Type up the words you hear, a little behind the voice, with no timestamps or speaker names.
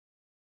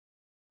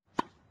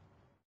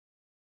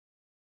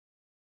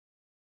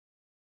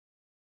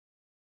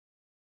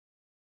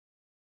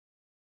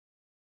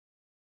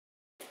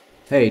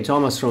Hey,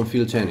 Thomas from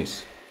Field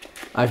Tennis.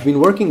 I've been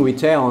working with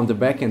Thea on the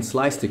backhand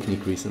slice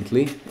technique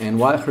recently, and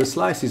while her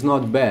slice is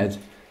not bad,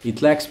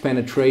 it lacks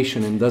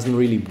penetration and doesn't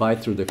really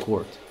bite through the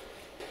court.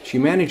 She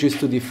manages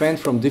to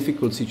defend from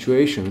difficult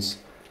situations,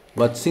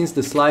 but since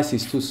the slice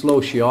is too slow,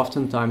 she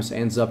oftentimes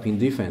ends up in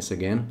defense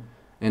again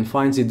and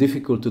finds it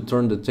difficult to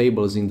turn the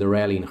tables in the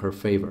rally in her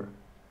favor.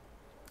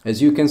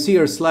 As you can see,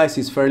 her slice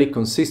is fairly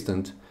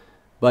consistent,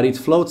 but it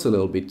floats a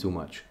little bit too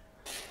much.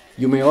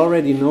 You may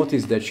already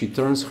notice that she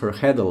turns her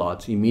head a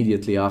lot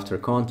immediately after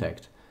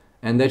contact,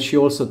 and that she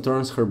also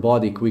turns her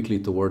body quickly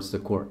towards the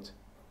court.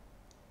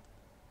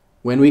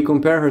 When we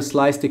compare her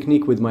slice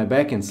technique with my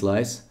backhand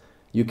slice,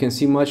 you can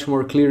see much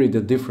more clearly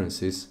the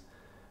differences,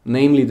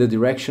 namely the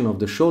direction of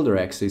the shoulder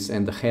axis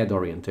and the head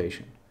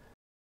orientation.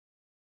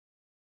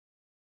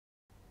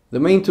 The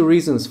main two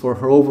reasons for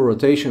her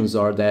over-rotations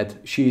are that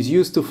she is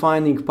used to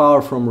finding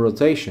power from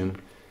rotation,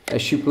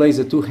 as she plays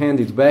a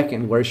two-handed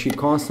backhand where she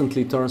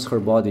constantly turns her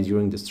body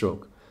during the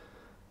stroke.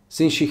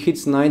 Since she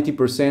hits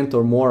 90%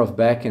 or more of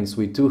backhands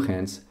with two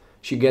hands,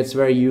 she gets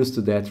very used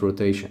to that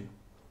rotation.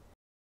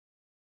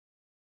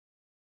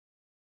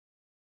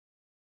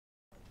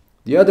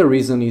 The other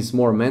reason is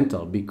more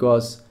mental,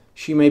 because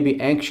she may be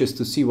anxious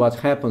to see what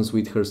happens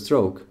with her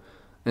stroke,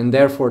 and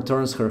therefore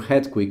turns her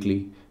head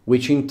quickly,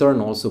 which in turn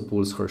also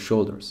pulls her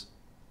shoulders.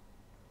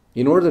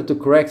 In order to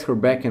correct her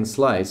backhand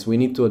slice, we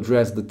need to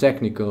address the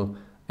technical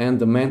and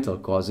the mental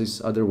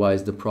causes,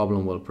 otherwise the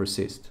problem will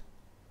persist.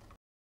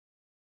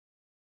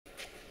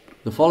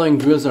 The following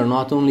drills are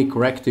not only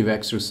corrective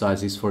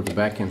exercises for the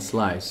backhand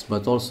slice,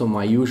 but also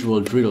my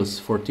usual drills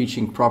for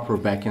teaching proper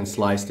backhand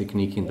slice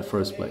technique in the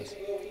first place.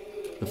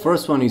 The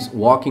first one is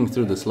walking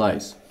through the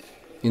slice.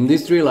 In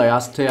this drill I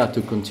ask Thea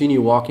to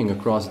continue walking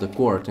across the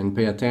court and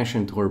pay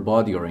attention to her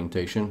body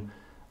orientation,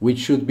 which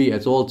should be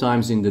at all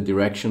times in the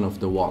direction of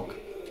the walk.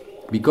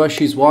 Because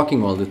she's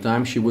walking all the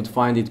time, she would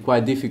find it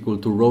quite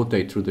difficult to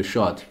rotate through the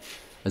shot,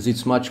 as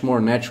it's much more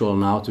natural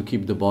now to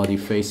keep the body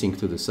facing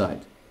to the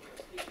side.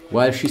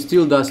 While she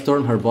still does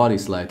turn her body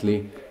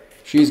slightly,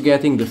 she is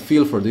getting the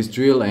feel for this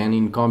drill, and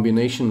in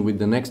combination with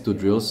the next two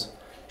drills,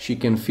 she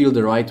can feel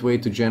the right way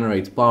to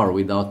generate power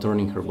without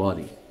turning her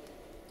body.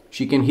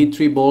 She can hit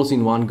 3 balls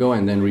in one go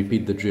and then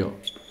repeat the drill.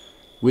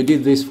 We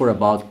did this for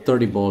about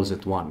 30 balls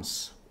at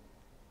once.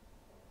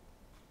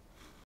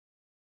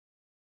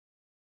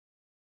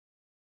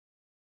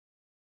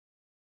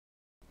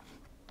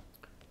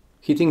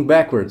 Hitting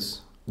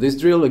backwards. This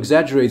drill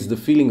exaggerates the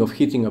feeling of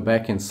hitting a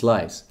backhand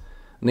slice.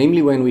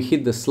 Namely, when we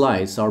hit the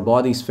slice, our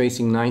body is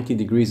facing 90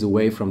 degrees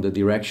away from the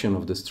direction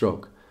of the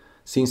stroke.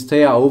 Since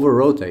Thea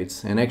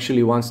over-rotates and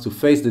actually wants to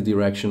face the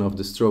direction of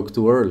the stroke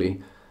too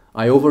early,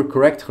 I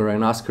overcorrect her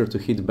and ask her to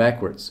hit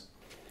backwards.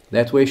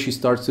 That way she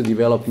starts to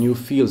develop new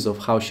feels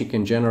of how she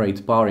can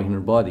generate power in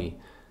her body,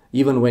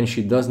 even when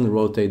she doesn't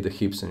rotate the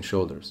hips and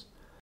shoulders.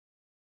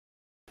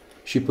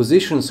 She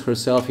positions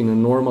herself in a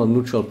normal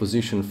neutral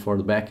position for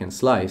the backhand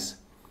slice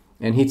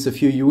and hits a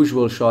few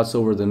usual shots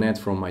over the net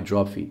from my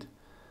drop feed.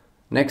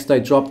 Next I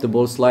drop the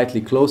ball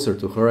slightly closer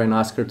to her and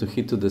ask her to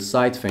hit to the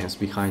side fence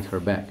behind her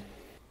back.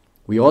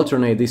 We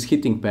alternate this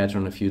hitting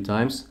pattern a few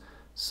times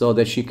so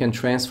that she can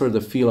transfer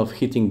the feel of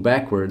hitting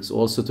backwards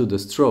also to the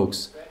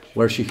strokes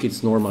where she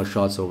hits normal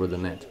shots over the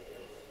net.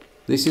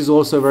 This is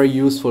also a very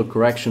useful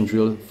correction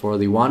drill for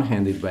the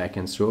one-handed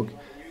backhand stroke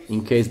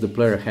in case the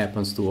player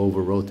happens to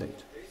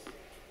over-rotate.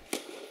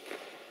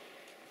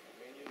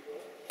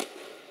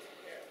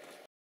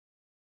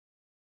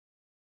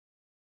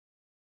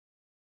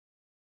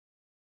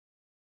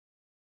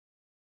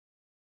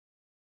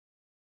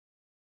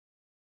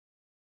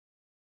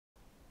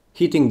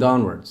 Hitting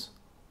downwards.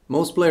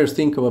 Most players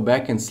think of a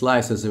backhand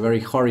slice as a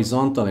very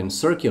horizontal and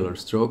circular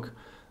stroke,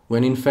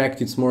 when in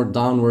fact it's more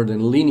downward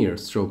and linear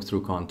stroke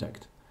through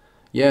contact.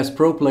 Yes,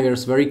 pro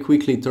players very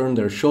quickly turn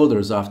their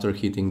shoulders after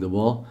hitting the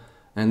ball,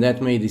 and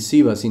that may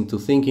deceive us into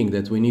thinking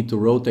that we need to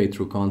rotate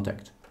through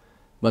contact.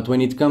 But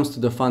when it comes to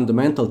the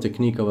fundamental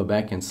technique of a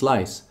backhand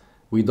slice,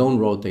 we don't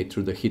rotate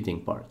through the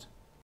hitting part.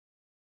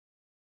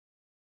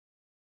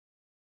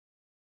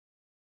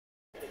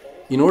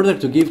 In order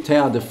to give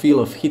Thea the feel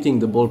of hitting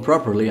the ball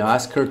properly, I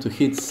ask her to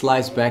hit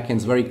slice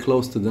backhands very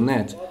close to the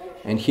net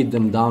and hit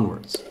them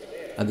downwards.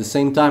 At the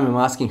same time, I'm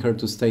asking her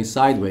to stay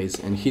sideways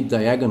and hit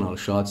diagonal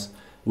shots,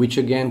 which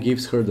again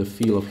gives her the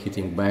feel of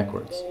hitting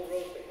backwards.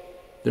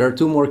 There are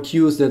two more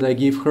cues that I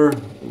give her.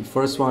 The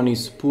first one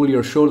is pull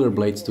your shoulder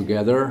blades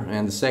together,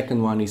 and the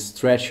second one is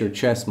stretch your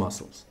chest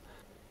muscles.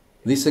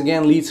 This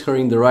again leads her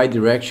in the right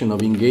direction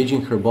of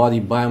engaging her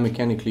body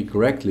biomechanically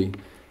correctly,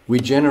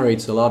 which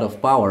generates a lot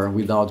of power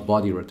without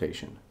body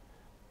rotation.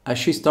 As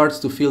she starts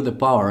to feel the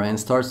power and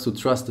starts to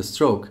trust the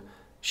stroke,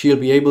 she'll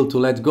be able to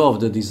let go of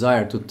the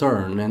desire to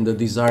turn and the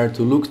desire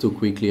to look too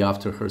quickly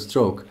after her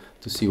stroke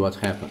to see what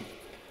happened.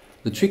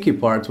 The tricky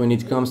part when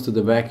it comes to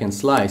the backhand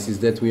slice is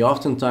that we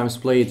oftentimes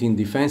play it in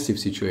defensive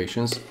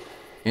situations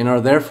and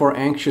are therefore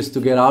anxious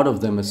to get out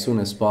of them as soon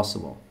as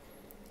possible.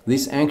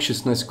 This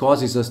anxiousness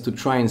causes us to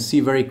try and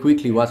see very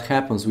quickly what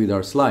happens with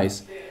our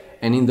slice,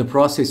 and in the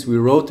process we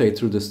rotate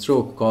through the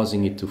stroke,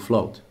 causing it to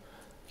float.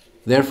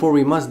 Therefore,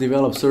 we must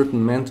develop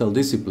certain mental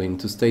discipline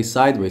to stay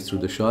sideways through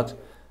the shot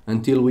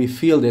until we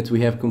feel that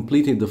we have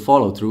completed the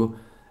follow-through,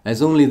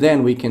 as only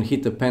then we can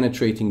hit a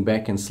penetrating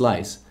backhand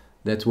slice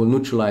that will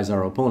neutralize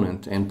our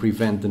opponent and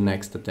prevent the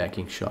next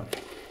attacking shot.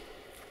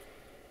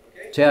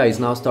 Thea is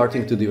now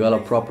starting to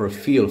develop proper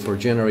feel for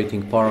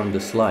generating power on the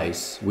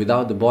slice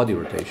without the body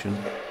rotation,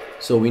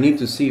 so we need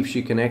to see if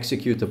she can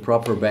execute a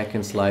proper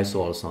backhand slice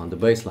also on the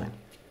baseline.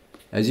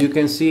 As you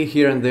can see,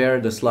 here and there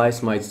the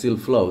slice might still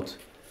float,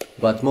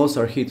 but most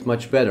are hit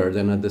much better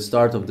than at the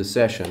start of the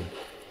session,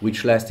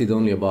 which lasted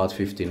only about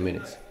 15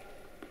 minutes.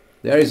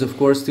 There is of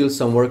course still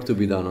some work to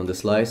be done on the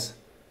slice,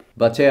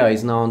 but Thea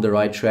is now on the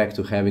right track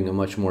to having a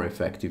much more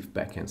effective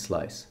backhand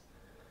slice.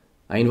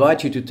 I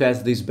invite you to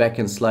test these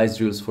backhand slice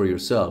drills for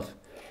yourself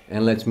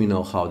and let me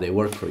know how they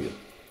work for you.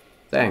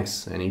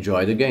 Thanks and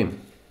enjoy the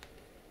game!